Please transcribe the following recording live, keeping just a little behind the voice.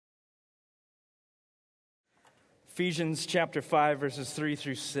Ephesians chapter 5, verses 3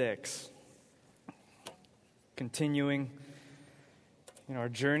 through 6. Continuing in our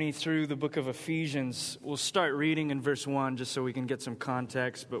journey through the book of Ephesians, we'll start reading in verse 1 just so we can get some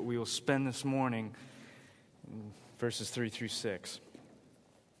context, but we will spend this morning in verses 3 through 6.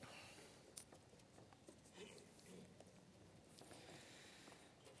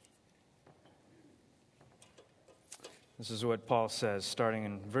 This is what Paul says, starting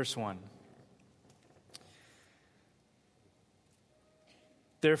in verse 1.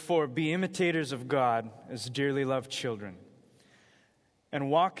 Therefore, be imitators of God as dearly loved children, and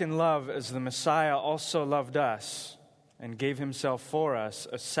walk in love as the Messiah also loved us and gave himself for us,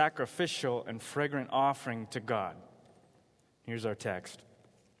 a sacrificial and fragrant offering to God. Here's our text.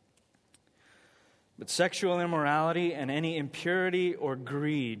 But sexual immorality and any impurity or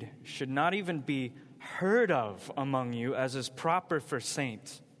greed should not even be heard of among you, as is proper for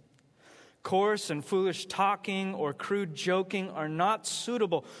saints. Coarse and foolish talking or crude joking are not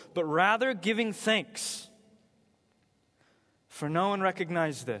suitable, but rather giving thanks. For no one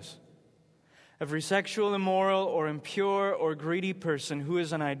recognized this. Every sexual, immoral, or impure, or greedy person who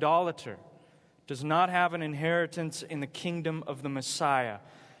is an idolater does not have an inheritance in the kingdom of the Messiah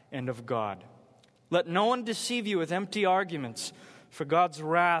and of God. Let no one deceive you with empty arguments, for God's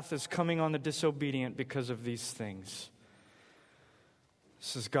wrath is coming on the disobedient because of these things.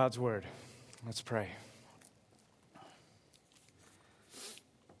 This is God's word. Let's pray.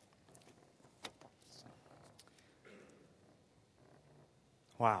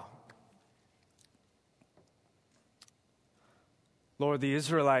 Wow. Lord, the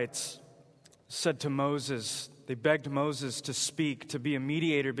Israelites said to Moses, they begged Moses to speak, to be a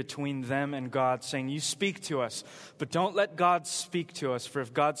mediator between them and God, saying, you speak to us, but don't let God speak to us, for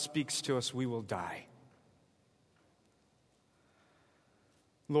if God speaks to us, we will die.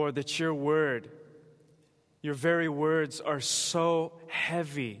 Lord, that your word, your very words are so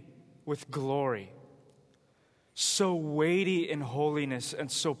heavy with glory, so weighty in holiness, and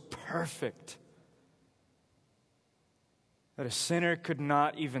so perfect that a sinner could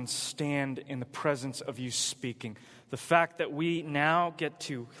not even stand in the presence of you speaking. The fact that we now get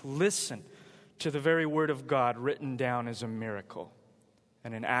to listen to the very word of God written down is a miracle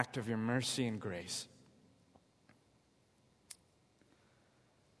and an act of your mercy and grace.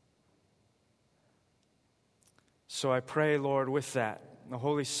 So I pray, Lord, with that, the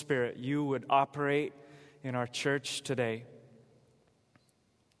Holy Spirit, you would operate in our church today.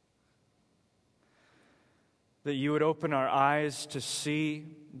 That you would open our eyes to see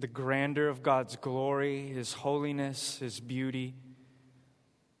the grandeur of God's glory, His holiness, His beauty.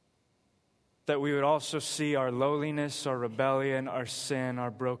 That we would also see our lowliness, our rebellion, our sin,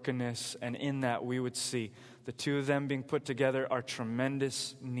 our brokenness, and in that we would see the two of them being put together, our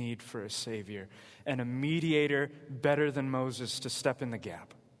tremendous need for a Savior and a mediator better than Moses to step in the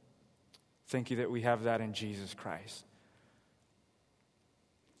gap. Thank you that we have that in Jesus Christ.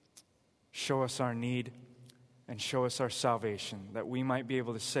 Show us our need and show us our salvation, that we might be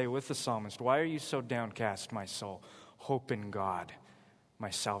able to say with the psalmist, why are you so downcast, my soul? Hope in God, my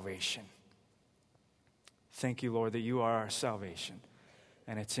salvation. Thank you, Lord, that you are our salvation.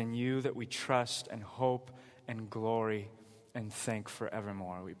 And it's in you that we trust and hope and glory and thank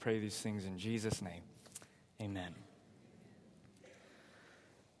forevermore. We pray these things in Jesus' name. Amen.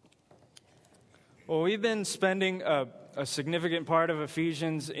 Well, we've been spending a significant part of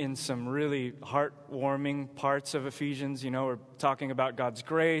Ephesians in some really heartwarming parts of Ephesians. You know, we're talking about God's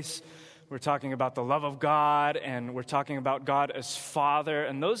grace, we're talking about the love of God, and we're talking about God as Father,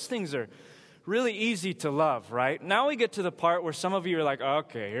 and those things are really easy to love, right? Now we get to the part where some of you are like,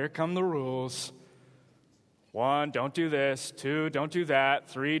 okay, here come the rules. 1, don't do this. 2, don't do that.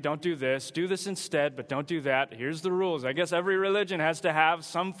 3, don't do this. Do this instead, but don't do that. Here's the rules. I guess every religion has to have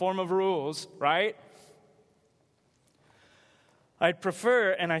some form of rules, right? I'd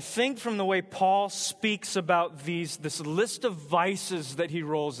prefer, and I think from the way Paul speaks about this list of vices that he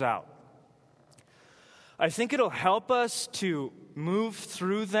rolls out, I think it'll help us to move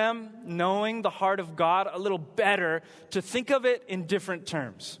through them knowing the heart of God a little better, to think of it in different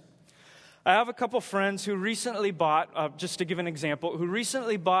terms. I have a couple friends who recently bought, just to give an example, who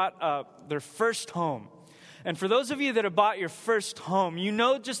recently bought their first home. And for those of you that have bought your first home, you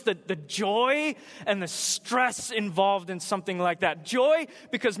know just the joy and the stress involved in something like that. Joy,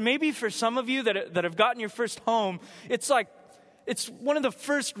 because maybe for some of you that have gotten your first home, it's one of the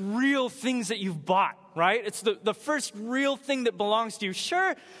first real things that you've bought, right? It's the first real thing that belongs to you.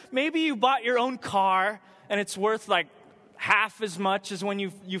 Sure, maybe you bought your own car and it's worth like half as much as when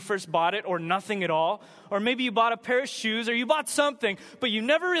you first bought it, or nothing at all. Or maybe you bought a pair of shoes, or you bought something, but you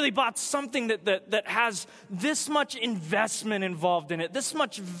never really bought something that has this much investment involved in it, this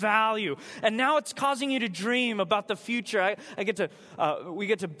much value. And now it's causing you to dream about the future. We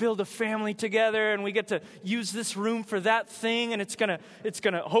get to build a family together, and we get to use this room for that thing, and it's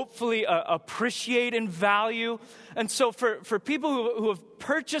gonna hopefully appreciate in value. And so for people who have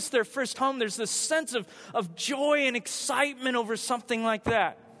purchased their first home, there's this sense of joy and excitement over something like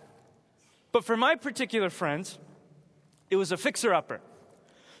that. But for my particular friends, it was a fixer-upper.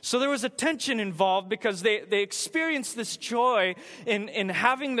 So there was a tension involved because they experienced this joy in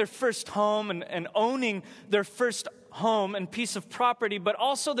having their first home and owning their first home and piece of property. But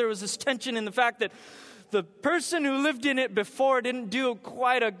also there was this tension in the fact that the person who lived in it before didn't do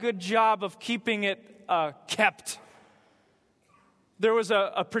quite a good job of keeping it kept. There was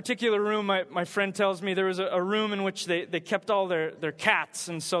a particular room, my friend tells me, there was a room in which they kept all their cats,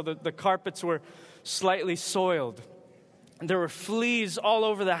 and so the carpets were slightly soiled. There were fleas all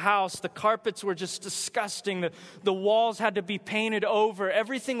over the house. The carpets were just disgusting. The walls had to be painted over.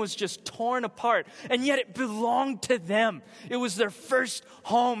 Everything was just torn apart, and yet it belonged to them. It was their first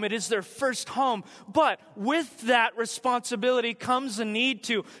home. It is their first home. But with that responsibility comes the need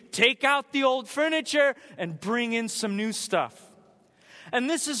to take out the old furniture and bring in some new stuff. And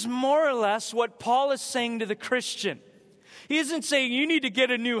this is more or less what Paul is saying to the Christian. He isn't saying you need to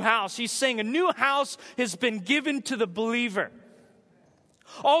get a new house. He's saying a new house has been given to the believer.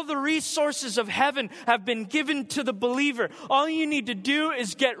 All the resources of heaven have been given to the believer. All you need to do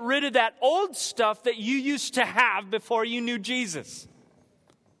is get rid of that old stuff that you used to have before you knew Jesus.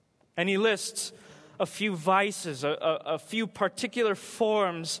 And he lists a few vices, a few particular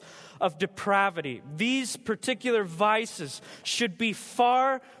forms of depravity. These particular vices should be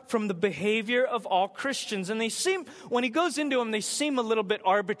far from the behavior of all Christians. And they seem, when he goes into them, they seem a little bit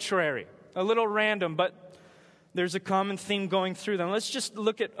arbitrary, a little random, but there's a common theme going through them. Let's just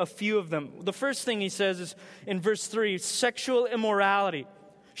look at a few of them. The first thing he says is in verse 3, sexual immorality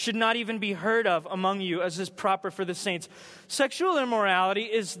should not even be heard of among you as is proper for the saints. Sexual immorality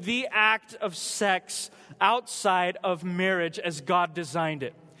is the act of sex outside of marriage as God designed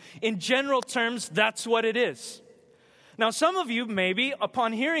it. In general terms, that's what it is. Now, some of you maybe,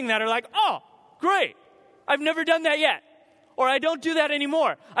 upon hearing that, are like, oh, great, I've never done that yet. Or I don't do that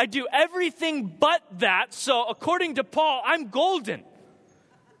anymore. I do everything but that, so according to Paul, I'm golden.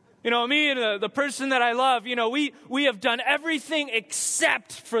 Me and the person that I love, we have done everything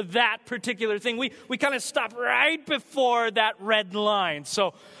except for that particular thing. We kind of stop right before that red line.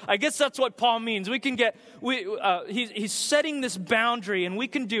 So I guess that's what Paul means. He's setting this boundary, and we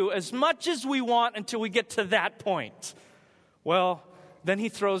can do as much as we want until we get to that point. Well, then he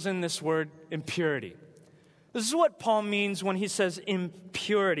throws in this word impurity. This is what Paul means when he says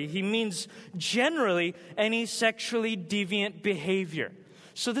impurity. He means generally any sexually deviant behavior.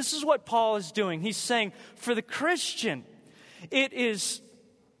 So this is what Paul is doing. He's saying, for the Christian, it is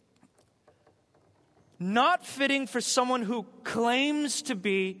not fitting for someone who claims to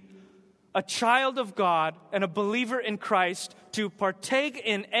be a child of God and a believer in Christ to partake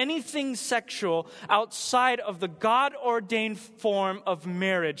in anything sexual outside of the God-ordained form of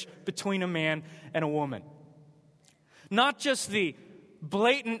marriage between a man and a woman. Not just the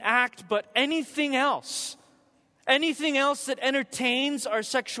blatant act, but anything else. Anything else that entertains our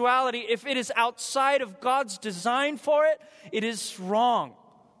sexuality, if it is outside of God's design for it, it is wrong.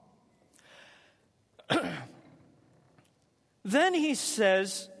 Then he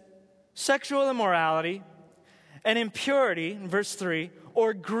says, sexual immorality and impurity, in verse 3,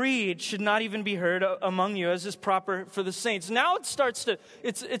 or greed should not even be heard among you as is proper for the saints. Now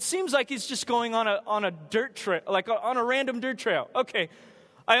it seems like he's just going on a dirt trail, like on a random dirt trail. Okay,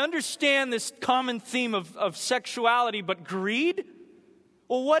 I understand this common theme of sexuality, but greed?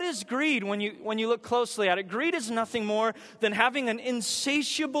 Well, what is greed when you look closely at it? Greed is nothing more than having an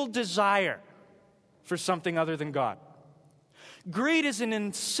insatiable desire for something other than God. Greed is an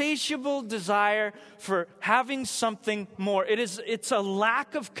insatiable desire for having something more. It's a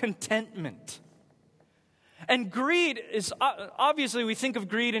lack of contentment. And greed is, obviously we think of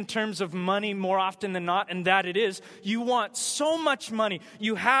greed in terms of money more often than not, and that it is. You want so much money.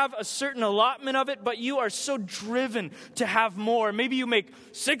 You have a certain allotment of it, but you are so driven to have more. Maybe you make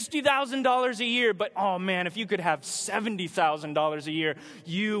 $60,000 a year, but oh man, if you could have $70,000 a year,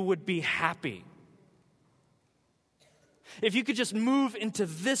 you would be happy. If you could just move into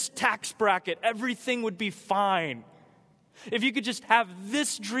this tax bracket, everything would be fine. If you could just have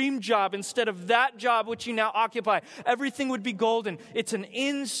this dream job instead of that job which you now occupy, everything would be golden. It's an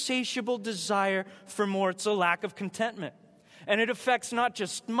insatiable desire for more. It's a lack of contentment. And it affects not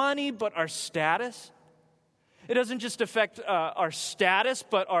just money, but our status. It doesn't just affect our status,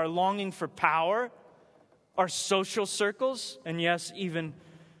 but our longing for power, our social circles, and yes, even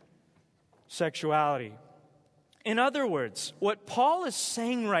sexuality. In other words, what Paul is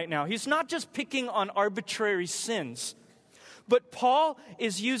saying right now, he's not just picking on arbitrary sins, but Paul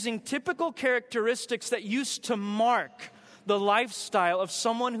is using typical characteristics that used to mark the lifestyle of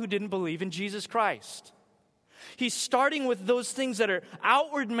someone who didn't believe in Jesus Christ. He's starting with those things that are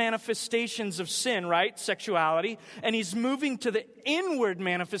outward manifestations of sin, right? Sexuality. And he's moving to the inward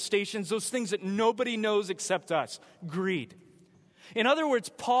manifestations, those things that nobody knows except us. Greed. In other words,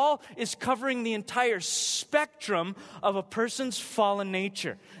 Paul is covering the entire spectrum of a person's fallen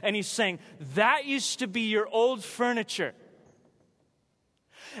nature. And he's saying, that used to be your old furniture.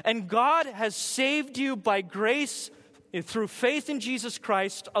 And God has saved you by grace through faith in Jesus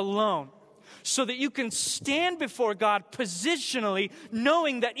Christ alone, so that you can stand before God positionally,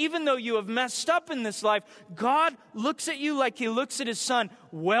 knowing that even though you have messed up in this life, God looks at you like he looks at his son,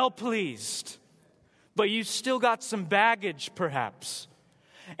 well pleased. But you still got some baggage, perhaps.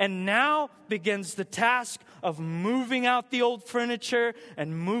 And now begins the task of moving out the old furniture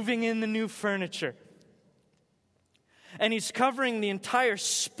and moving in the new furniture. And he's covering the entire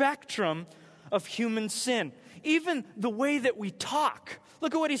spectrum of human sin. Even the way that we talk.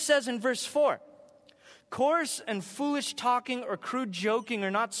 Look at what he says in verse 4. Coarse and foolish talking or crude joking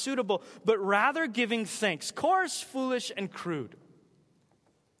are not suitable, but rather giving thanks. Coarse, foolish, and crude.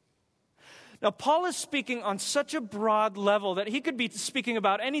 Now, Paul is speaking on such a broad level that he could be speaking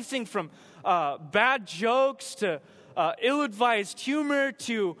about anything from bad jokes to ill-advised humor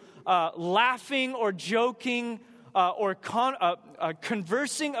to laughing or joking or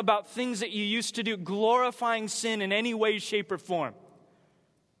conversing about things that you used to do, glorifying sin in any way, shape, or form.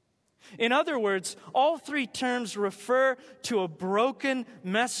 In other words, all three terms refer to a broken,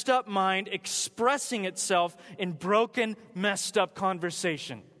 messed up mind expressing itself in broken, messed up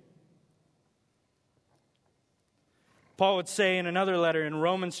conversation. Paul would say in another letter in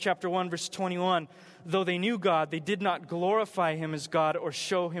Romans chapter 1, verse 21, though they knew God, they did not glorify him as God or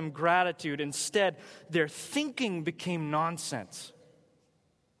show him gratitude. Instead, their thinking became nonsense.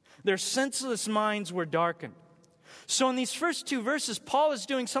 Their senseless minds were darkened. So in these first two verses, Paul is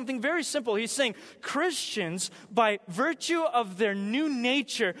doing something very simple. He's saying Christians, by virtue of their new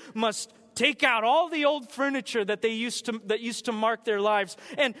nature, must take out all the old furniture that used to mark their lives.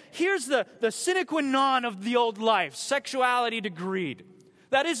 And here's the sine qua non of the old life, sexuality to greed.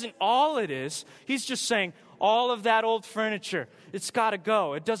 That isn't all it is. He's just saying all of that old furniture, it's got to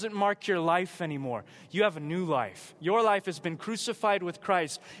go. It doesn't mark your life anymore. You have a new life. Your life has been crucified with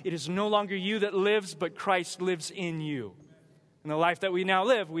Christ. It is no longer you that lives, but Christ lives in you. And the life that we now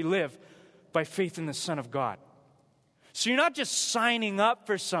live, we live by faith in the Son of God. So you're not just signing up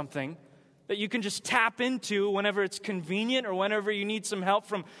for something that you can just tap into whenever it's convenient or whenever you need some help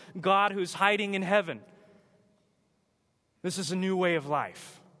from God who's hiding in heaven. This is a new way of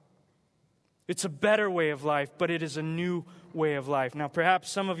life. It's a better way of life, but it is a new way of life. Now,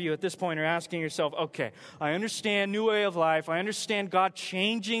 perhaps some of you at this point are asking yourself, okay, I understand new way of life. I understand God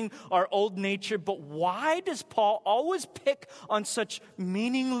changing our old nature, but why does Paul always pick on such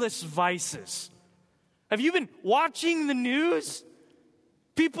meaningless vices? Have you been watching the news?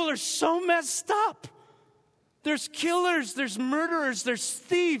 People are so messed up. There's killers, there's murderers, there's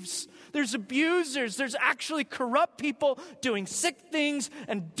thieves, there's abusers, there's actually corrupt people doing sick things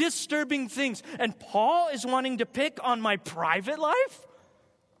and disturbing things. And Paul is wanting to pick on my private life?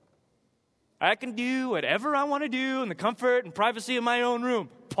 I can do whatever I want to do in the comfort and privacy of my own room.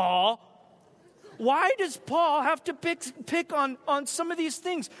 Paul, why does Paul have to pick on some of these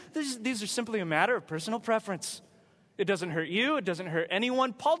things? These are simply a matter of personal preference. It doesn't hurt you. It doesn't hurt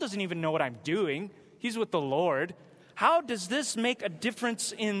anyone. Paul doesn't even know what I'm doing. He's with the Lord. How does this make a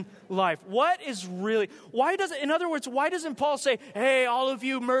difference in life? Why doesn't Paul say, hey, all of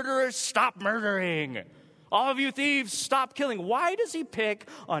you murderers, stop murdering. All of you thieves, stop killing. Why does he pick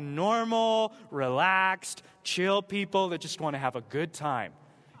on normal, relaxed, chill people that just want to have a good time?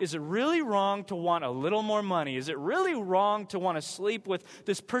 Is it really wrong to want a little more money? Is it really wrong to want to sleep with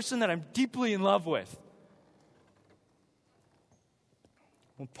this person that I'm deeply in love with?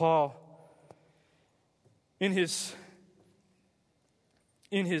 Well, Paul, in his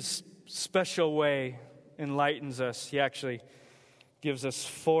special way, enlightens us. He actually gives us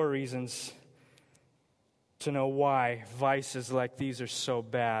 4 reasons to know why vices like these are so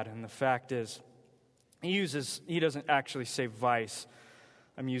bad. And the fact is, he doesn't actually say vice.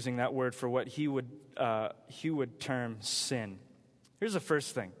 I'm using that word for what he would term sin. Here's the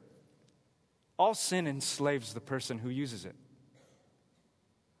first thing. All sin enslaves the person who uses it.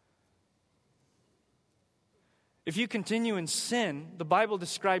 If you continue in sin, the Bible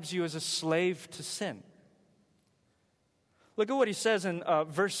describes you as a slave to sin. Look at what he says in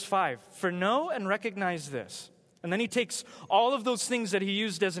verse 5. For know and recognize this. And then he takes all of those things that he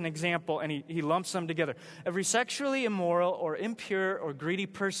used as an example and he lumps them together. Every sexually immoral or impure or greedy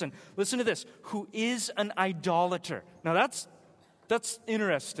person, listen to this, who is an idolater. Now that's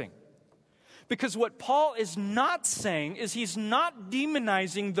interesting. Because what Paul is not saying is he's not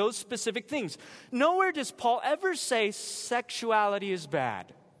demonizing those specific things. Nowhere does Paul ever say sexuality is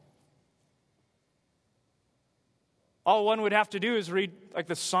bad. All one would have to do is read like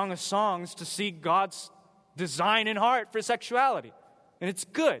the Song of Songs to see God's design and heart for sexuality. And it's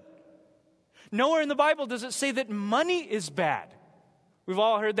good. Nowhere in the Bible does it say that money is bad. We've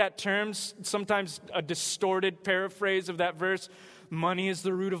all heard that term, sometimes a distorted paraphrase of that verse. Money is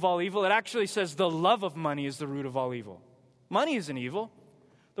the root of all evil. It actually says the love of money is the root of all evil. Money isn't evil.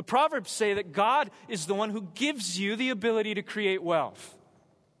 The Proverbs say that God is the one who gives you the ability to create wealth.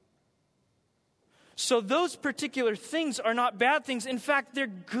 So those particular things are not bad things. In fact, they're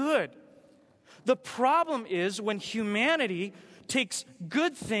good. The problem is when humanity takes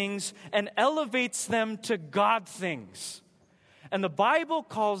good things and elevates them to God things. And the Bible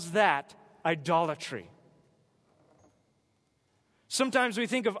calls that idolatry. Sometimes we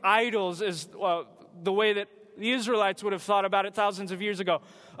think of idols as the way that the Israelites would have thought about it thousands of years ago.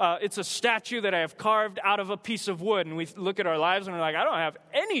 It's a statue that I have carved out of a piece of wood. And we look at our lives and we're like, I don't have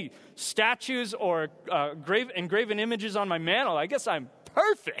any statues or engraven images on my mantle. I guess I'm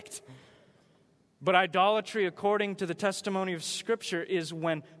perfect. But idolatry, according to the testimony of Scripture, is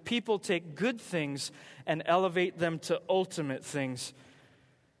when people take good things and elevate them to ultimate things.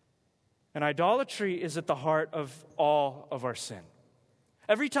 And idolatry is at the heart of all of our sin.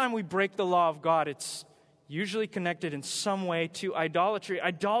 Every time we break the law of God, it's usually connected in some way to idolatry.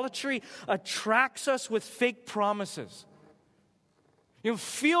 Idolatry attracts us with fake promises. You'll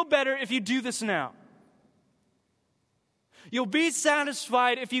feel better if you do this now. You'll be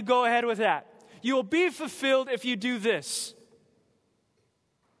satisfied if you go ahead with that. You will be fulfilled if you do this.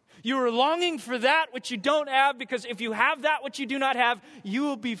 You are longing for that which you don't have, because if you have that which you do not have, you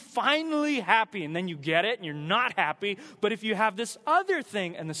will be finally happy. And then you get it and you're not happy. But if you have this other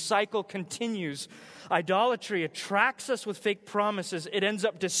thing, and the cycle continues. Idolatry attracts us with fake promises. It ends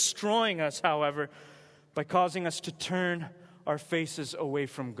up destroying us, however, by causing us to turn our faces away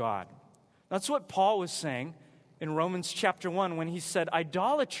from God. That's what Paul was saying in Romans chapter 1 when he said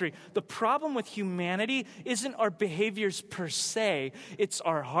idolatry, the problem with humanity isn't our behaviors per se, it's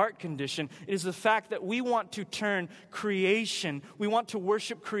our heart condition. It is the fact that we want to turn creation, we want to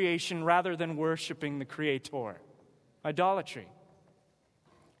worship creation rather than worshiping the Creator. Idolatry.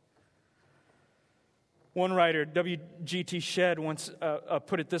 One writer, W.G.T. Shedd, once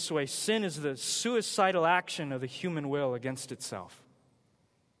put it this way: sin is the suicidal action of the human will against itself.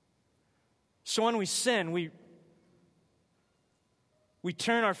 So when we sin, we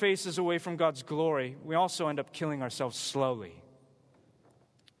turn our faces away from God's glory. We also end up killing ourselves slowly.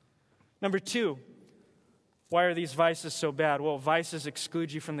 Number 2, why are these vices so bad? Well, vices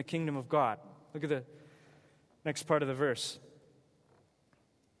exclude you from the kingdom of God. Look at the next part of the verse.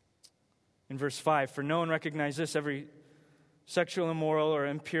 In verse 5, for know and recognize this, every sexual, immoral, or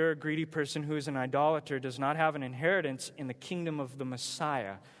impure, greedy person who is an idolater does not have an inheritance in the kingdom of the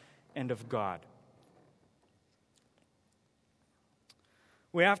Messiah and of God.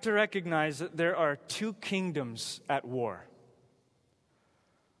 We have to recognize that there are two kingdoms at war.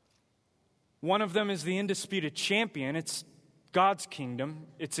 One of them is the undisputed champion. It's God's kingdom.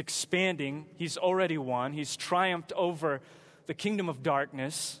 It's expanding. He's already won. He's triumphed over the kingdom of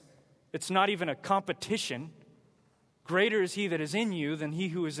darkness. It's not even a competition. Greater is he that is in you than he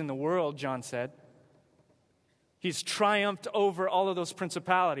who is in the world, John said. He's triumphed over all of those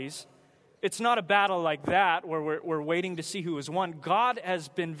principalities. It's not a battle like that where we're waiting to see who has won. God is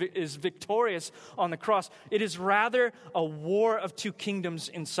victorious on the cross. It is rather a war of two kingdoms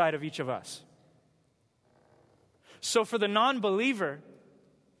inside of each of us. So for the non-believer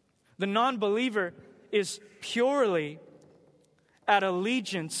is purely at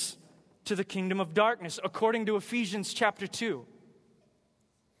allegiance to the kingdom of darkness, according to Ephesians chapter 2.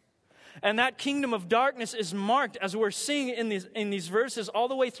 And that kingdom of darkness is marked, as we're seeing in these verses, all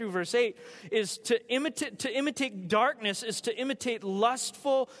the way through verse 8, is to imitate darkness is to imitate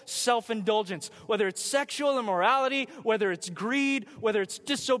lustful self-indulgence. Whether it's sexual immorality, whether it's greed, whether it's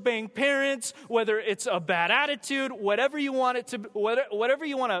disobeying parents, whether it's a bad attitude, whatever you want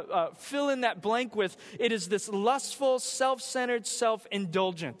to fill in that blank with, it is this lustful, self-centered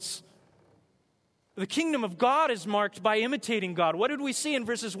self-indulgence. The kingdom of God is marked by imitating God. What did we see in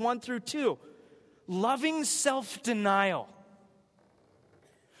verses 1 through 2? loving self-denial.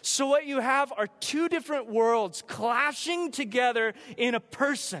 So what you have are two different worlds clashing together in a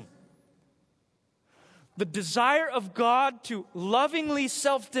person. The desire of God to lovingly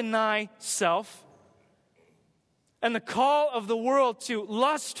self-deny self, and the call of the world to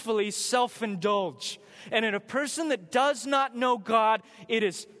lustfully self-indulge. And in a person that does not know God,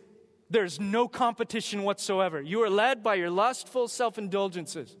 there's no competition whatsoever. You are led by your lustful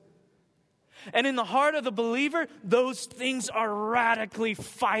self-indulgences. And in the heart of the believer, those things are radically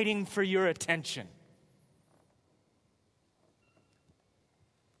fighting for your attention.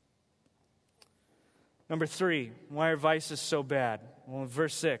 Number 3, why are vices so bad? Well, in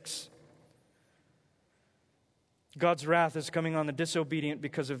verse 6, God's wrath is coming on the disobedient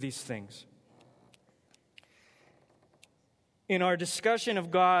because of these things. In our discussion of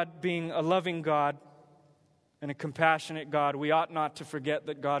God being a loving God and a compassionate God, we ought not to forget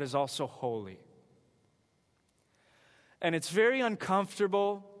that God is also holy. And it's very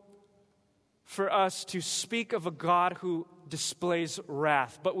uncomfortable for us to speak of a God who displays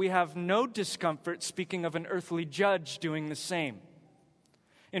wrath, but we have no discomfort speaking of an earthly judge doing the same.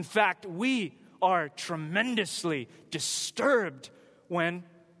 In fact, we are tremendously disturbed when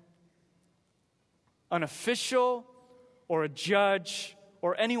an official or a judge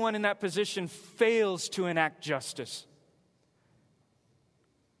or anyone in that position fails to enact justice.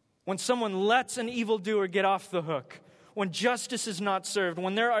 When someone lets an evildoer get off the hook, when justice is not served,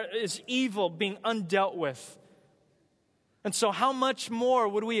 when there is evil being undealt with. And so how much more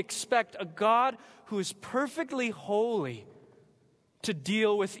would we expect a God who is perfectly holy to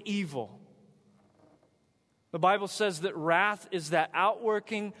deal with evil? The Bible says that wrath is that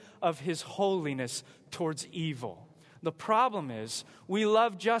outworking of His holiness towards evil. The problem is, we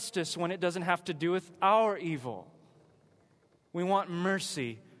love justice when it doesn't have to do with our evil. We want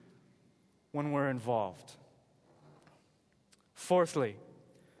mercy when we're involved. Fourthly,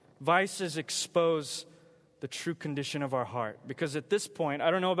 vices expose the true condition of our heart. Because at this point,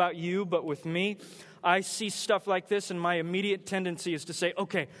 I don't know about you, but with me, I see stuff like this, and my immediate tendency is to say,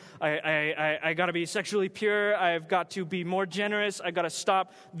 okay, I got to be sexually pure, I've got to be more generous, I got to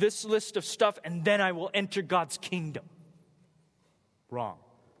stop this list of stuff, and then I will enter God's kingdom. Wrong.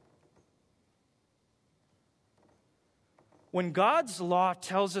 When God's law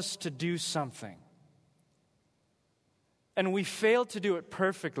tells us to do something, and we fail to do it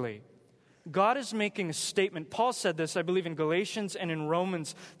perfectly, God is making a statement. Paul said this, I believe, in Galatians and in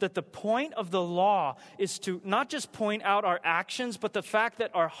Romans, that the point of the law is to not just point out our actions, but the fact that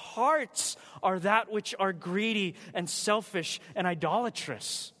our hearts are that which are greedy and selfish and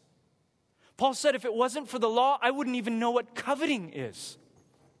idolatrous. Paul said, if it wasn't for the law, I wouldn't even know what coveting is.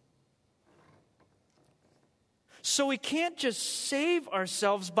 So we can't just save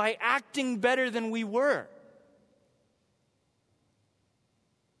ourselves by acting better than we were.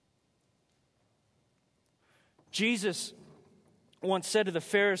 Jesus once said to the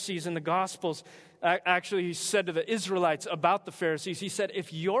Pharisees in the Gospels, actually he said to the Israelites about the Pharisees, he said,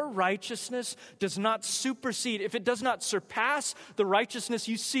 if your righteousness does not supersede, if it does not surpass the righteousness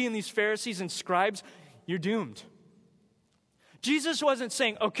you see in these Pharisees and scribes, you're doomed. Jesus wasn't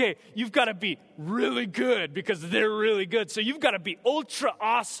saying, okay, you've got to be really good because they're really good, so you've got to be ultra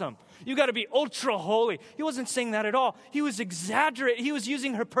awesome. You've got to be ultra holy. He wasn't saying that at all. He was exaggerating. He was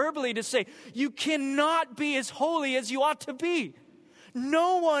using hyperbole to say, you cannot be as holy as you ought to be.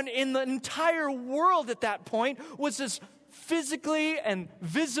 No one in the entire world at that point was as physically and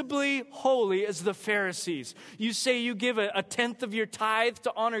visibly holy as the Pharisees. You say you give a tenth of your tithe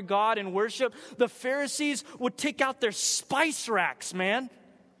to honor God and worship. The Pharisees would take out their spice racks, man.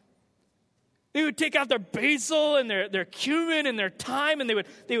 They would take out their basil and their cumin and their thyme, and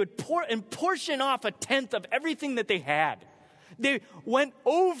they would portion off a tenth of everything that they had. They went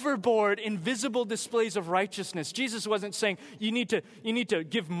overboard in visible displays of righteousness. Jesus wasn't saying you need to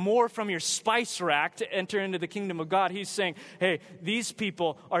give more from your spice rack to enter into the kingdom of God. He's saying, hey, these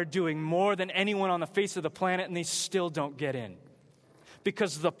people are doing more than anyone on the face of the planet, and they still don't get in.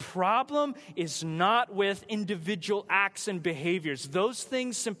 Because the problem is not with individual acts and behaviors. Those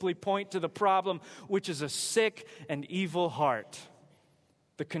things simply point to the problem, which is a sick and evil heart,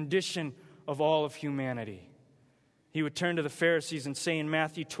 the condition of all of humanity. He would turn to the Pharisees and say in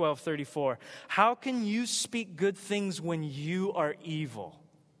Matthew 12:34, how can you speak good things when you are evil?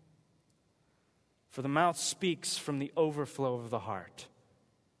 For the mouth speaks from the overflow of the heart.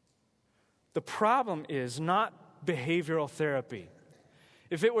 The problem is not behavioral therapy.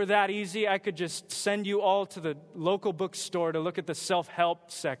 If it were that easy, I could just send you all to the local bookstore to look at the self-help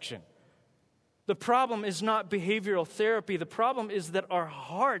section. The problem is not behavioral therapy. The problem is that our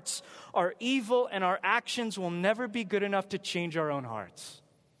hearts are evil and our actions will never be good enough to change our own hearts.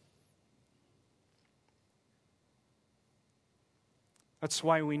 That's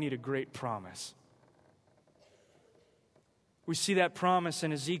why we need a great promise. We see that promise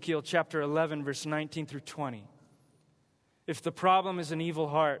in Ezekiel chapter 11, verse 19 through 20. If the problem is an evil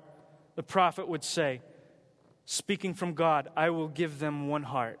heart, the prophet would say, speaking from God, I will give them one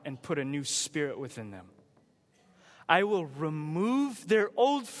heart and put a new spirit within them. I will remove their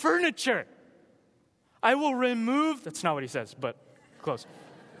old furniture. I will remove, that's not what he says, but close.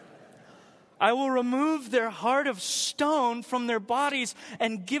 I will remove their heart of stone from their bodies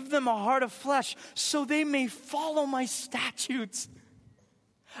and give them a heart of flesh so they may follow my statutes.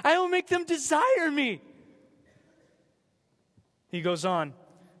 I will make them desire me. He goes on.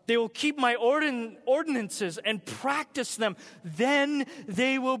 They will keep my ordinances and practice them. Then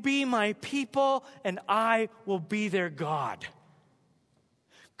they will be my people and I will be their God.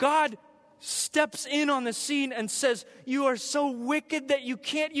 God steps in on the scene and says, you are so wicked that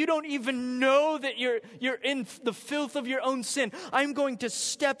you don't even know that you're in the filth of your own sin. I'm going to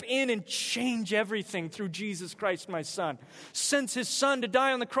step in and change everything through Jesus Christ, my Son. Sends His Son to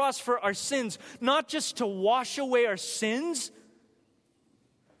die on the cross for our sins, not just to wash away our sins,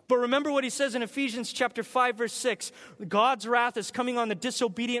 but remember what He says in Ephesians chapter 5, verse 6. God's wrath is coming on the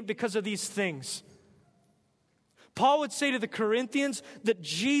disobedient because of these things. Paul would say to the Corinthians that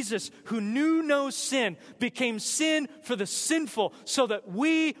Jesus, who knew no sin, became sin for the sinful so that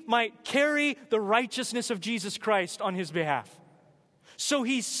we might carry the righteousness of Jesus Christ on His behalf. So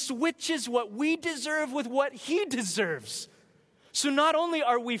He switches what we deserve with what He deserves. So not only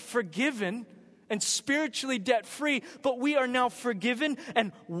are we forgiven and spiritually debt-free, but we are now forgiven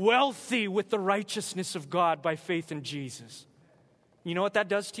and wealthy with the righteousness of God by faith in Jesus. You know what that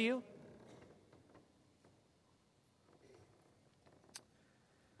does to you?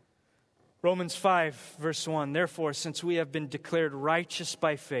 Romans 5, verse 1, therefore, since we have been declared righteous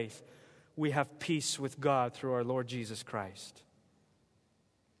by faith, we have peace with God through our Lord Jesus Christ.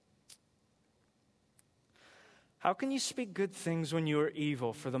 How can you speak good things when you are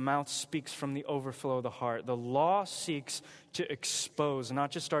evil? For the mouth speaks from the overflow of the heart. The law seeks to expose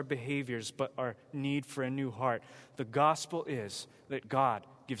not just our behaviors, but our need for a new heart. The gospel is that God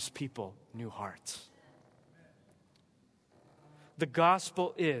gives people new hearts. The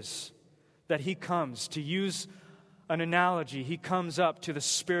gospel is that He comes, to use an analogy, He comes up to the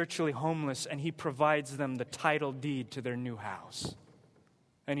spiritually homeless and He provides them the title deed to their new house.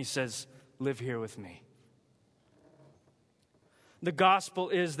 And He says, live here with me. The gospel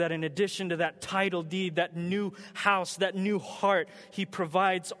is that in addition to that title deed, that new house, that new heart, He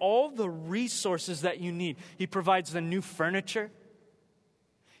provides all the resources that you need. He provides the new furniture.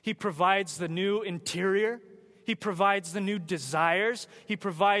 He provides the new interior. He provides the new desires. He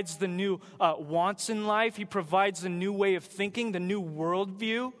provides the new wants in life. He provides the new way of thinking, the new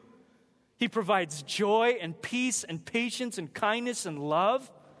worldview. He provides joy and peace and patience and kindness and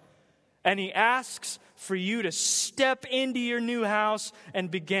love. And He asks for you to step into your new house and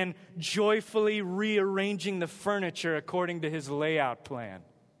begin joyfully rearranging the furniture according to His layout plan.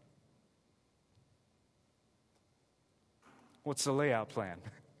 What's the layout plan?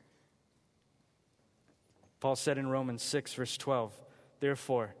 Paul said in Romans 6, verse 12,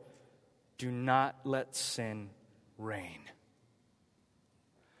 therefore, do not let sin reign.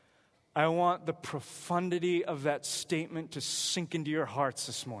 I want the profundity of that statement to sink into your hearts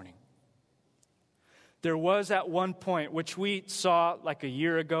this morning. There was at one point, which we saw like a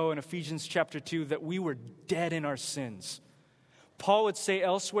year ago in Ephesians chapter 2, that we were dead in our sins. Paul would say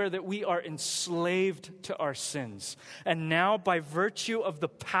elsewhere that we are enslaved to our sins. And now, by virtue of the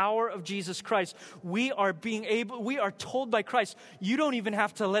power of Jesus Christ, we are told by Christ, you don't even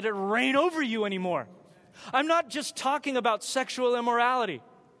have to let it reign over you anymore. I'm not just talking about sexual immorality.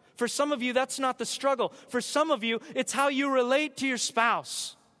 For some of you, that's not the struggle. For some of you, it's how you relate to your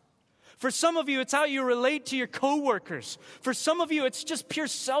spouse. For some of you, it's how you relate to your coworkers. For some of you, it's just pure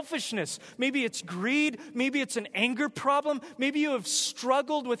selfishness. Maybe it's greed. Maybe it's an anger problem. Maybe you have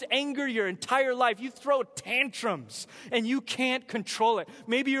struggled with anger your entire life. You throw tantrums and you can't control it.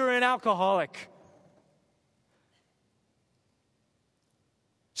 Maybe you're an alcoholic.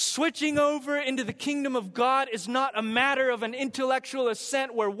 Switching over into the kingdom of God is not a matter of an intellectual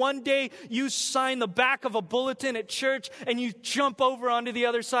assent where one day you sign the back of a bulletin at church and you jump over onto the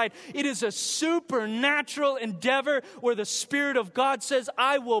other side. It is a supernatural endeavor where the Spirit of God says,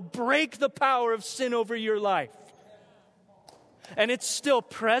 I will break the power of sin over your life. And it's still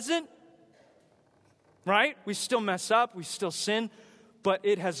present, right? We still mess up, we still sin, but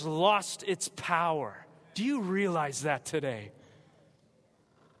it has lost its power. Do you realize that today?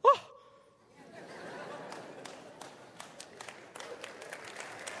 Oh.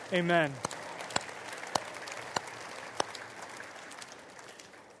 Amen.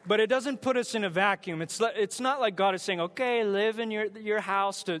 But it doesn't put us in a vacuum. It's not like God is saying, okay, live in your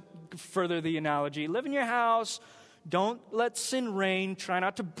house, to further the analogy. Live in your house. Don't let sin reign. Try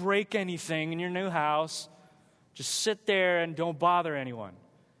not to break anything in your new house. Just sit there and don't bother anyone.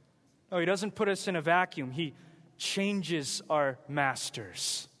 No, he doesn't put us in a vacuum. He changes our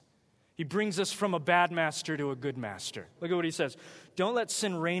masters. He brings us from a bad master to a good master. Look at what he says. Don't let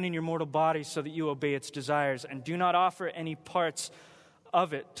sin reign in your mortal body so that you obey its desires, and do not offer any parts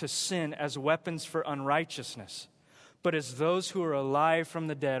of it to sin as weapons for unrighteousness. But as those who are alive from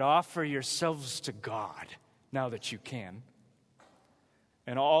the dead, offer yourselves to God now that you can,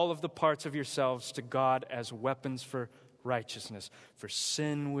 and all of the parts of yourselves to God as weapons for righteousness. For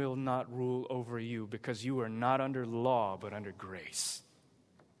sin will not rule over you, because you are not under law but under grace.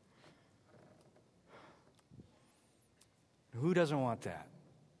 Who doesn't want that?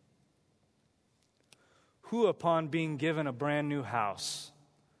 Who, upon being given a brand new house,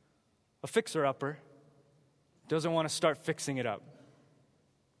 a fixer-upper, doesn't want to start fixing it up?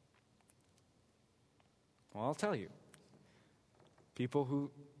 Well, I'll tell you. People who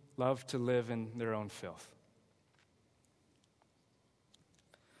love to live in their own filth.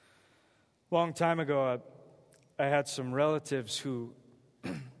 Long time ago, I had some relatives who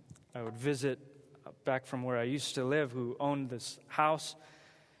I would visit back from where I used to live, who owned this house.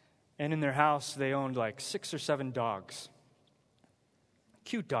 And in their house, they owned like 6 or 7 dogs.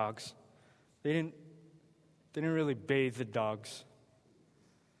 Cute dogs. They didn't really bathe the dogs.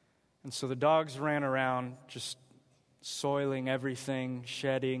 And so the dogs ran around just soiling everything,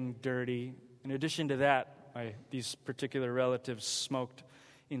 shedding, dirty. In addition to that, these particular relatives smoked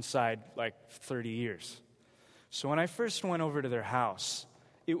inside like 30 years. So when I first went over to their house,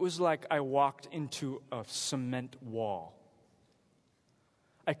 it was like I walked into a cement wall.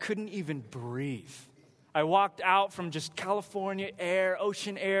 I couldn't even breathe. I walked out from just California air,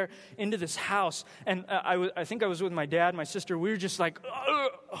 ocean air, into this house. And I think I was with my dad, my sister. We were just like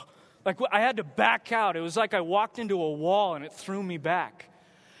I had to back out. It was like I walked into a wall and it threw me back.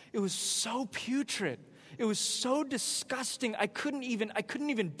 It was so putrid. It was so disgusting. I couldn't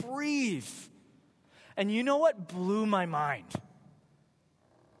even breathe. And you know what blew my mind?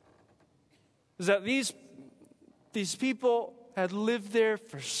 Is that these people had lived there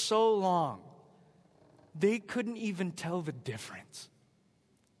for so long, they couldn't even tell the difference.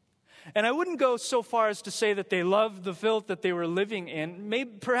 And I wouldn't go so far as to say that they loved the filth that they were living in.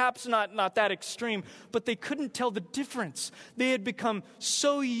 Maybe, perhaps not that extreme, but they couldn't tell the difference. They had become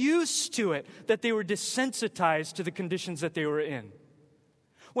so used to it that they were desensitized to the conditions that they were in.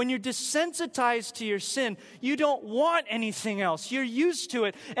 When you're desensitized to your sin, you don't want anything else. You're used to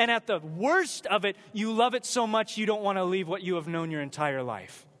it, and at the worst of it, you love it so much you don't want to leave what you have known your entire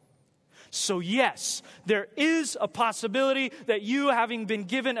life. So yes, there is a possibility that you, having been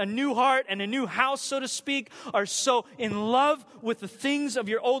given a new heart and a new house, so to speak, are so in love with the things of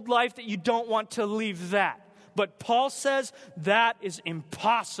your old life that you don't want to leave that. But Paul says that is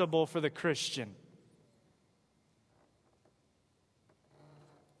impossible for the Christian.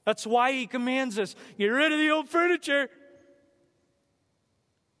 That's why he commands us, get rid of the old furniture.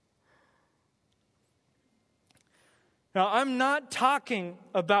 Now, I'm not talking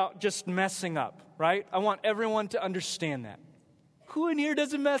about just messing up, right? I want everyone to understand that. Who in here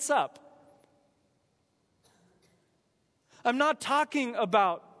doesn't mess up? I'm not talking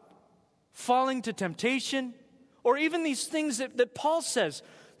about falling to temptation or even these things that Paul says.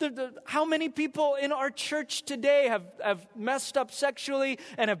 How many people in our church today have messed up sexually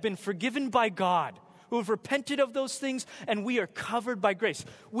and have been forgiven by God, who have repented of those things, and we are covered by grace.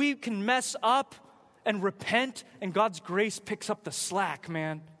 We can mess up and repent, and God's grace picks up the slack,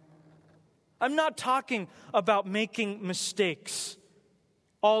 man. I'm not talking about making mistakes.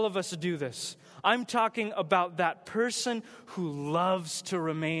 All of us do this. I'm talking about that person who loves to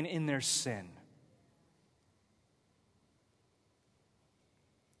remain in their sin.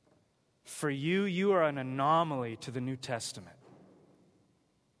 For you are an anomaly to the New Testament.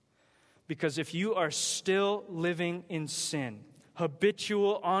 Because if you are still living in sin,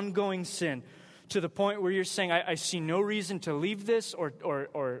 habitual, ongoing sin, to the point where you're saying, I see no reason to leave this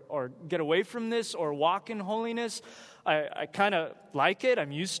or get away from this or walk in holiness, I kind of like it,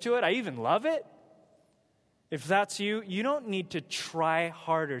 I'm used to it, I even love it. If that's you, you don't need to try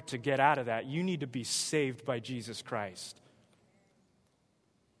harder to get out of that. You need to be saved by Jesus Christ.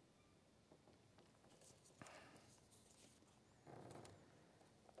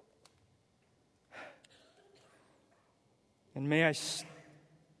 And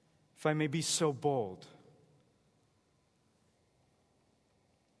if I may be so bold,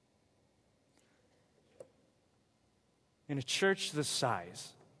 in a church this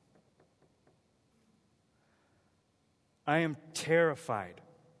size, I am terrified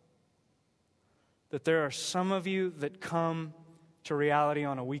that there are some of you that come to reality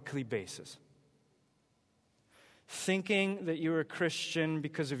on a weekly basis, thinking that you're a Christian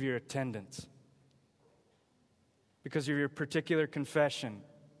because of your attendance, because of your particular confession,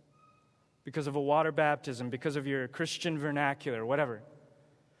 because of a water baptism, because of your Christian vernacular, whatever,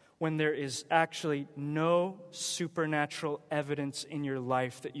 when there is actually no supernatural evidence in your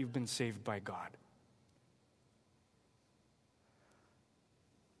life that you've been saved by God.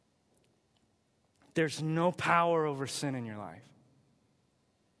 There's no power over sin in your life.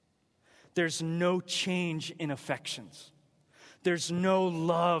 There's no change in affections. There's no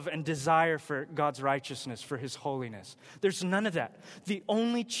love and desire for God's righteousness, for His holiness. There's none of that. The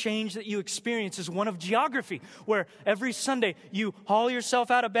only change that you experience is one of geography, where every Sunday you haul yourself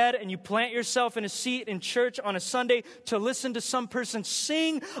out of bed and you plant yourself in a seat in church on a Sunday to listen to some person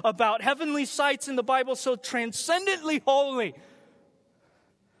sing about heavenly sights in the Bible so transcendently holy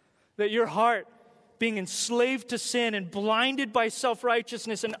that your heart, being enslaved to sin and blinded by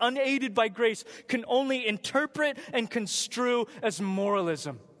self-righteousness and unaided by grace, can only interpret and construe as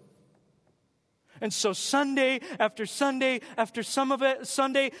moralism. And so Sunday after Sunday after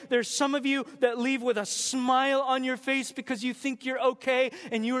Sunday, there's some of you that leave with a smile on your face because you think you're okay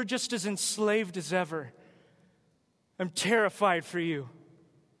and you are just as enslaved as ever. I'm terrified for you.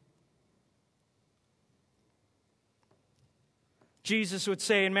 Jesus would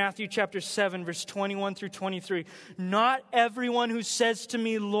say in Matthew chapter 7, verse 21 through 23, "Not everyone who says to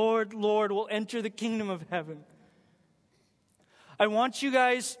me, 'Lord, Lord,' will enter the kingdom of heaven." I want you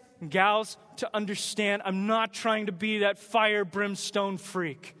guys, gals, to understand I'm not trying to be that fire brimstone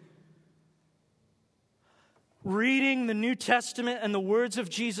freak. Reading the New Testament and the words of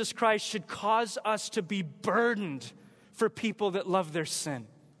Jesus Christ should cause us to be burdened for people that love their sin.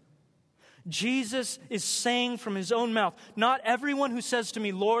 Jesus is saying from His own mouth, not everyone who says to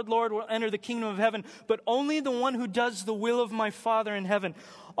me, "Lord, Lord," will enter the kingdom of heaven, but only the one who does the will of my Father in heaven.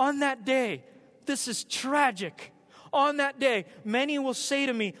 On that day, this is tragic. On that day, many will say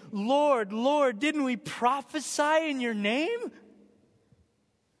to me, "Lord, Lord, didn't we prophesy in your name?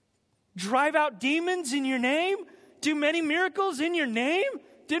 Drive out demons in your name? Do many miracles in your name?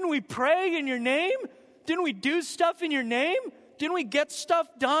 Didn't we pray in your name? Didn't we do stuff in your name? Didn't we get stuff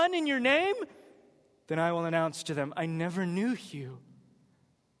done in your name?" Then I will announce to them, "I never knew you.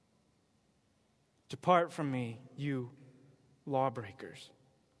 Depart from me, you lawbreakers."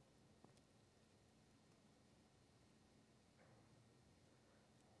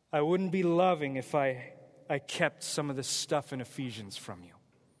 I wouldn't be loving if I kept some of the stuff in Ephesians from you.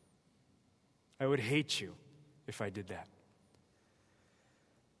 I would hate you if I did that.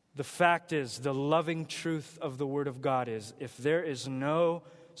 The fact is, the loving truth of the Word of God is, if there is no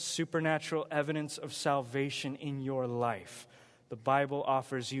supernatural evidence of salvation in your life, the Bible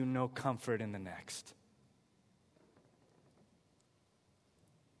offers you no comfort in the next.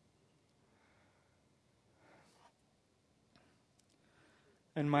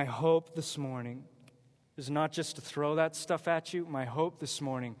 And my hope this morning is not just to throw that stuff at you. My hope this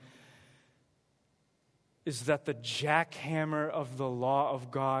morning is that the jackhammer of the law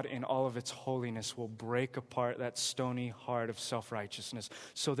of God in all of its holiness will break apart that stony heart of self-righteousness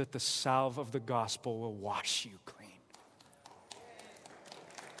so that the salve of the gospel will wash you clean.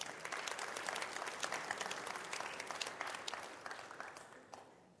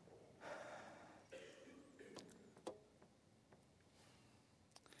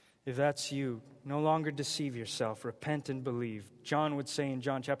 If that's you, no longer deceive yourself, repent and believe. John would say in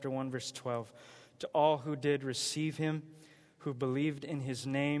John chapter 1, verse 12, "To all who did receive Him, who believed in His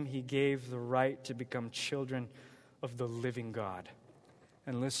name, He gave the right to become children of the living God."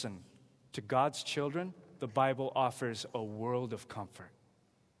 And listen, to God's children, the Bible offers a world of comfort.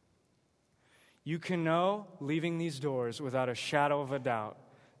 You can know, leaving these doors, without a shadow of a doubt,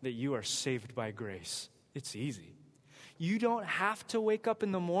 that you are saved by grace. It's easy. You don't have to wake up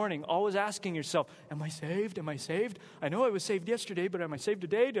in the morning always asking yourself, "Am I saved? Am I saved? I know I was saved yesterday, but am I saved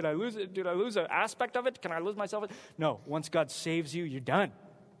today? Did I lose it? Did I lose an aspect of it? Can I lose myself?" No, once God saves you, you're done.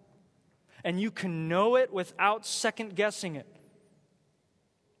 And you can know it without second guessing it.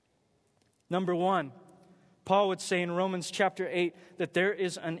 Number one, Paul would say in Romans chapter 8 that there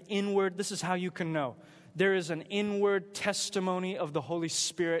is an inward, this is how you can know, there is an inward testimony of the Holy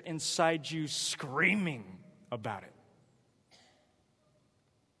Spirit inside you screaming about it.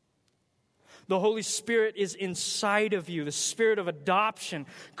 The Holy Spirit is inside of you, the Spirit of adoption,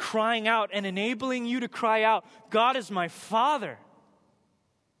 crying out and enabling you to cry out, God is my Father.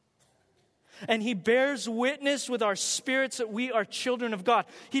 And He bears witness with our spirits that we are children of God.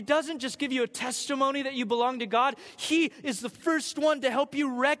 He doesn't just give you a testimony that you belong to God. He is the first one to help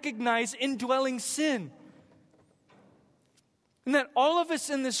you recognize indwelling sin. And that all of us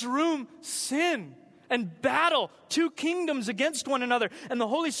in this room sin and battle two kingdoms against one another. And the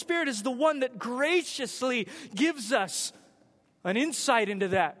Holy Spirit is the one that graciously gives us an insight into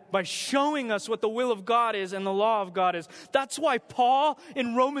that by showing us what the will of God is and the law of God is. That's why Paul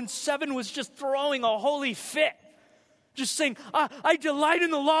in Romans 7 was just throwing a holy fit. Just saying, I delight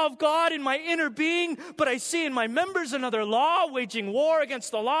in the law of God in my inner being, but I see in my members another law, waging war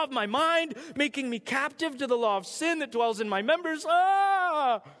against the law of my mind, making me captive to the law of sin that dwells in my members.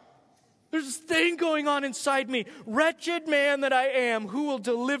 There's this thing going on inside me. Wretched man that I am, who will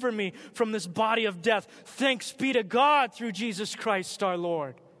deliver me from this body of death? Thanks be to God through Jesus Christ our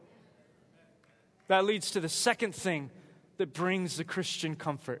Lord. That leads to the second thing that brings the Christian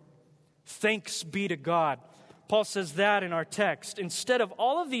comfort. Thanks be to God. Paul says that in our text. Instead of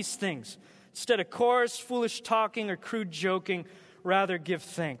all of these things, instead of coarse, foolish talking, or crude joking, rather give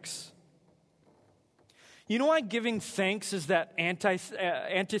thanks. You know why giving thanks is that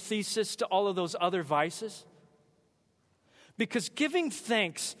antithesis to all of those other vices? Because giving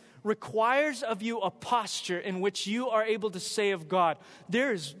thanks requires of you a posture in which you are able to say of God,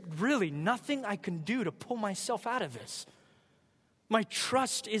 there is really nothing I can do to pull myself out of this. My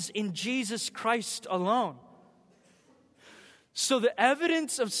trust is in Jesus Christ alone. So the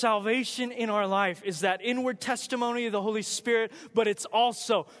evidence of salvation in our life is that inward testimony of the Holy Spirit, but it's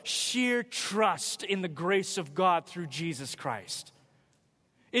also sheer trust in the grace of God through Jesus Christ.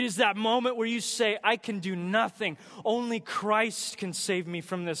 It is that moment where you say, I can do nothing. Only Christ can save me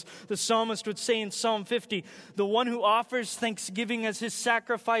from this. The psalmist would say in Psalm 50, the one who offers thanksgiving as his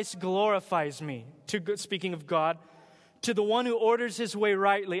sacrifice glorifies me. Speaking of God, to the one who orders his way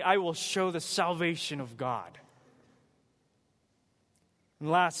rightly, I will show the salvation of God. And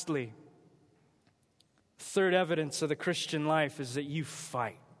lastly, third evidence of the Christian life is that you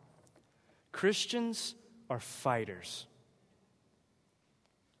fight. Christians are fighters.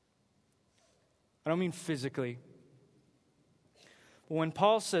 I don't mean physically. But when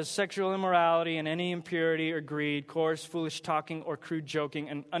Paul says sexual immorality and any impurity or greed, coarse, foolish talking, or crude joking,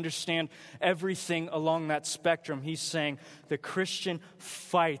 and understand everything along that spectrum, he's saying the Christian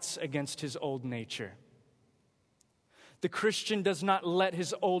fights against his old nature. The Christian does not let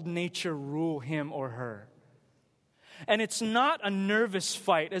his old nature rule him or her. And it's not a nervous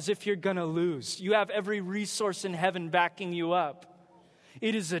fight as if you're going to lose. You have every resource in heaven backing you up.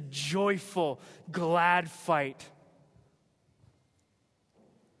 It is a joyful, glad fight.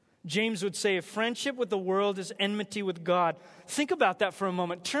 James would say, if friendship with the world is enmity with God, think about that for a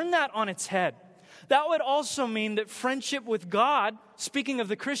moment. Turn that on its head. That would also mean that friendship with God, speaking of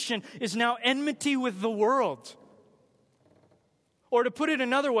the Christian, is now enmity with the world. Or to put it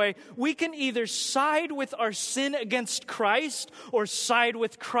another way, we can either side with our sin against Christ or side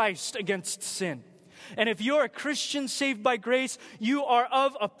with Christ against sin. And if you're a Christian saved by grace, you are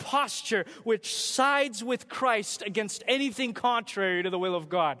of a posture which sides with Christ against anything contrary to the will of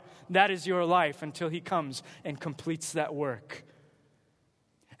God. That is your life until He comes and completes that work.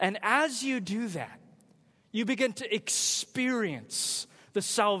 And as you do that, you begin to experience the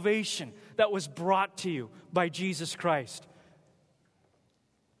salvation that was brought to you by Jesus Christ.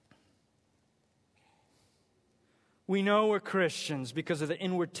 We know we're Christians because of the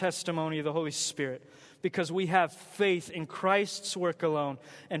inward testimony of the Holy Spirit, because we have faith in Christ's work alone,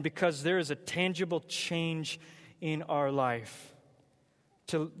 and because there is a tangible change in our life.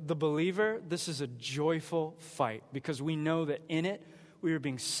 To the believer, this is a joyful fight because we know that in it we are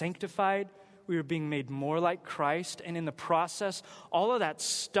being sanctified, we are being made more like Christ, and in the process, all of that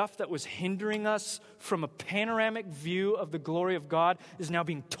stuff that was hindering us from a panoramic view of the glory of God is now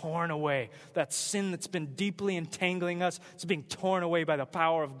being torn away. That sin that's been deeply entangling us is being torn away by the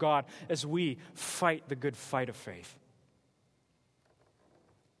power of God as we fight the good fight of faith.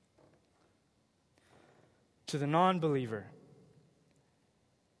 To the non-believer,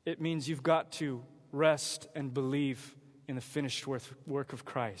 it means you've got to rest and believe in the finished work of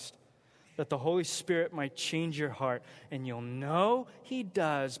Christ. That the Holy Spirit might change your heart, and you'll know He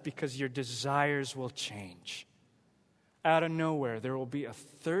does because your desires will change. Out of nowhere, there will be a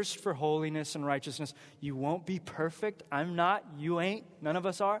thirst for holiness and righteousness. You won't be perfect. I'm not. You ain't. None of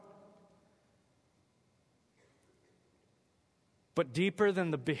us are. But deeper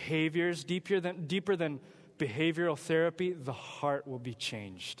than the behaviors, deeper than behavioral therapy, the heart will be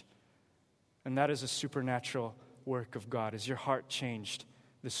changed. And that is a supernatural work of God. Is your heart changed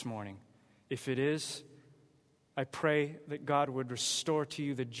this morning? If it is, I pray that God would restore to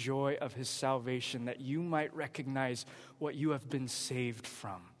you the joy of his salvation, that you might recognize what you have been saved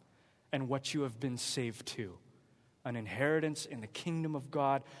from and what you have been saved to. An inheritance in the kingdom of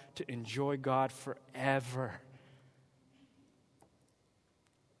God to enjoy God forever.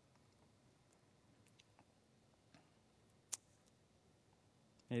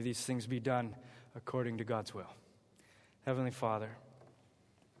 May these things be done according to God's will. Heavenly Father,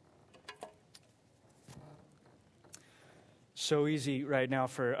 so easy right now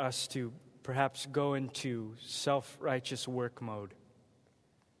for us to perhaps go into self-righteous work mode.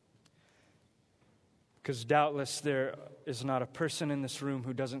 Because doubtless there is not a person in this room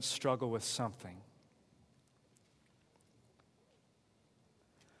who doesn't struggle with something.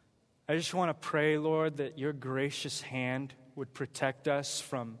 I just want to pray, Lord, that your gracious hand would protect us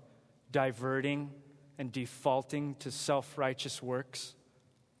from diverting and defaulting to self-righteous works,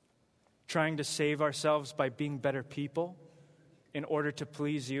 trying to save ourselves by being better people in order to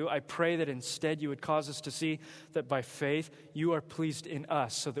please you. I pray that instead you would cause us to see that by faith you are pleased in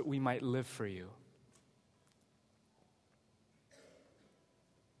us so that we might live for you.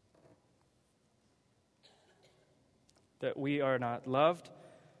 That we are not loved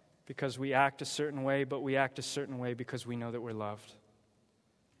because we act a certain way, but we act a certain way because we know that we're loved.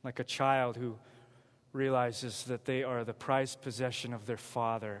 Like a child who realizes that they are the prized possession of their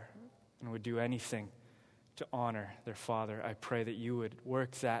father and would do anything to honor their father. I pray that you would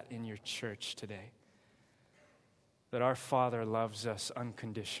work that in your church today. That our Father loves us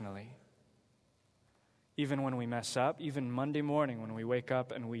unconditionally. Even when we mess up, even Monday morning when we wake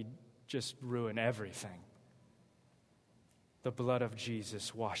up and we just ruin everything. The blood of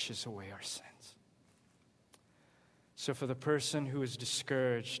Jesus washes away our sins. So for the person who is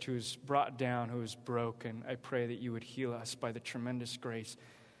discouraged, who is brought down, who is broken, I pray that you would heal us by the tremendous grace,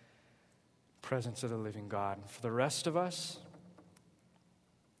 presence of the living God. And for the rest of us,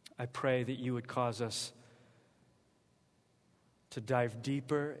 I pray that you would cause us to dive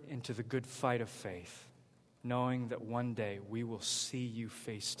deeper into the good fight of faith, knowing that one day we will see you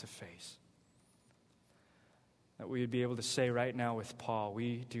face to face. That we would be able to say right now with Paul,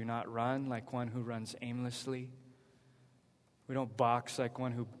 we do not run like one who runs aimlessly. We don't box like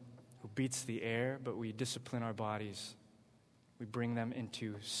one who beats the air, but we discipline our bodies. We bring them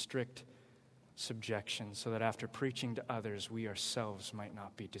into strict subjection so that after preaching to others, we ourselves might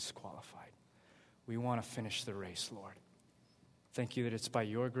not be disqualified. We want to finish the race, Lord. Thank you that it's by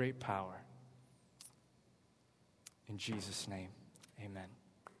your great power. In Jesus' name, amen.